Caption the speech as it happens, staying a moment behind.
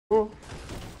Yo,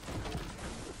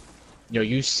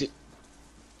 you see?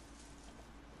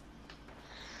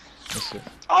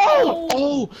 Oh!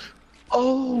 Oh!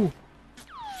 Oh!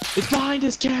 It's behind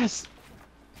us, Cass!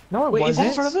 No, it Wait, wasn't. is it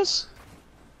in front of us?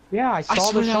 Yeah, I saw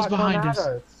swear the that was shot behind come at us.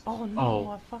 us. Oh no, Oh.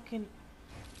 I fucking...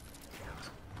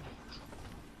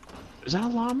 Is that a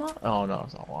llama? Oh no,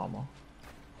 it's not a llama.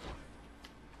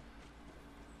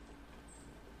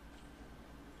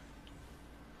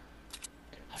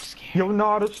 I'm scared. You're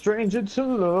not a stranger to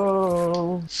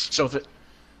love. So if it...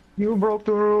 You broke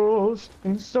the rules,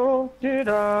 and so did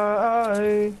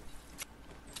I.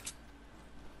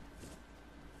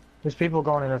 There's people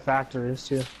going into factories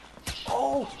too.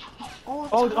 Oh! Oh,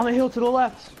 Oh, on the hill to the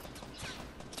left.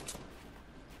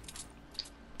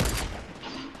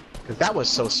 That was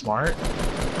so smart.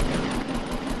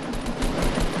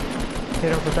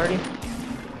 Hit him for 30.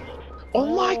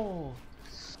 Oh my... Oh.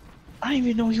 I didn't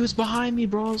even know he was behind me,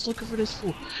 bro. I was looking for this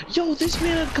fool. Yo, this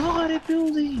man got it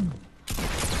building.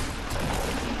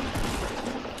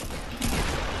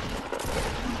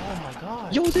 Oh my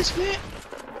god. Yo, this man...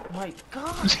 My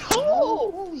god.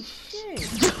 Yo! Holy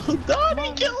shit. Yo,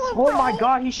 Donnie, kill him, Oh bro. my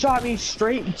god, he shot me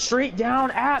straight down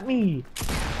at me.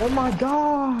 Oh my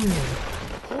god.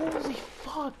 Holy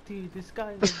fuck, dude. This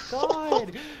guy is a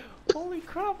god. Holy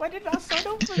crap, I did not sign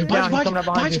up for this. Yeah, he's coming up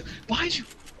behind you. Behind you.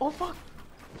 Oh fuck.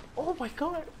 Oh my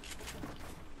god.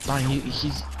 Donnie,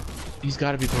 he's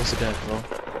got to be close to death,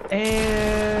 bro.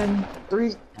 And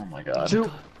 3, Oh my god.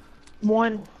 2,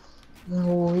 1.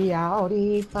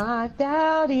 Reality, find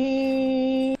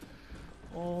outy.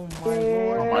 Oh my Yeah.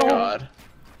 lord. Oh my god.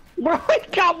 Bro,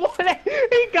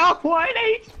 he got 1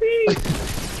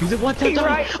 HP. He's at one tap. He's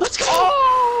right. Let's go.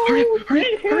 Oh, Hurry up, hurry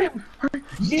hit up, hurry up, him. hurry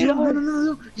up. Get No, him.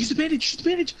 no. Use the bandage, use the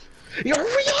bandage. Yo,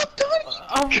 hurry up, Donnie.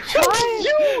 I'm trying.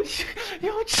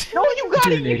 Yo, chill. No, you gotta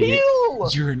You're an idiot. heal.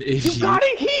 You're an idiot. You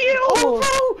gotta heal.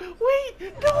 Oh, bro,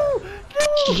 wait,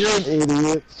 no. You're an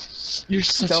idiot. You're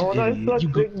such Don't an I idiot. suck You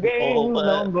the go through game all that.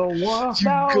 number 1,000.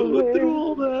 You go through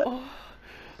all that.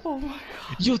 Oh my god.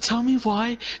 Yo, tell me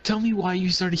why. Tell me why you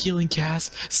started healing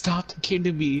Cass, stopped, came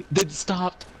to me, then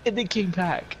stopped, and then came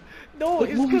back. No,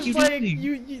 Like, it's what were cause you like doing?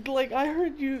 you like I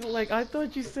heard you like I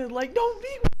thought you said like no me,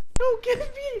 no get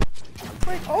me.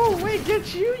 Like oh wait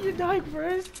get you died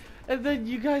first, and then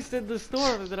you guys said the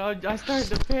storm, and then I started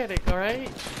to panic. All right.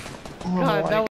 Oh God, my that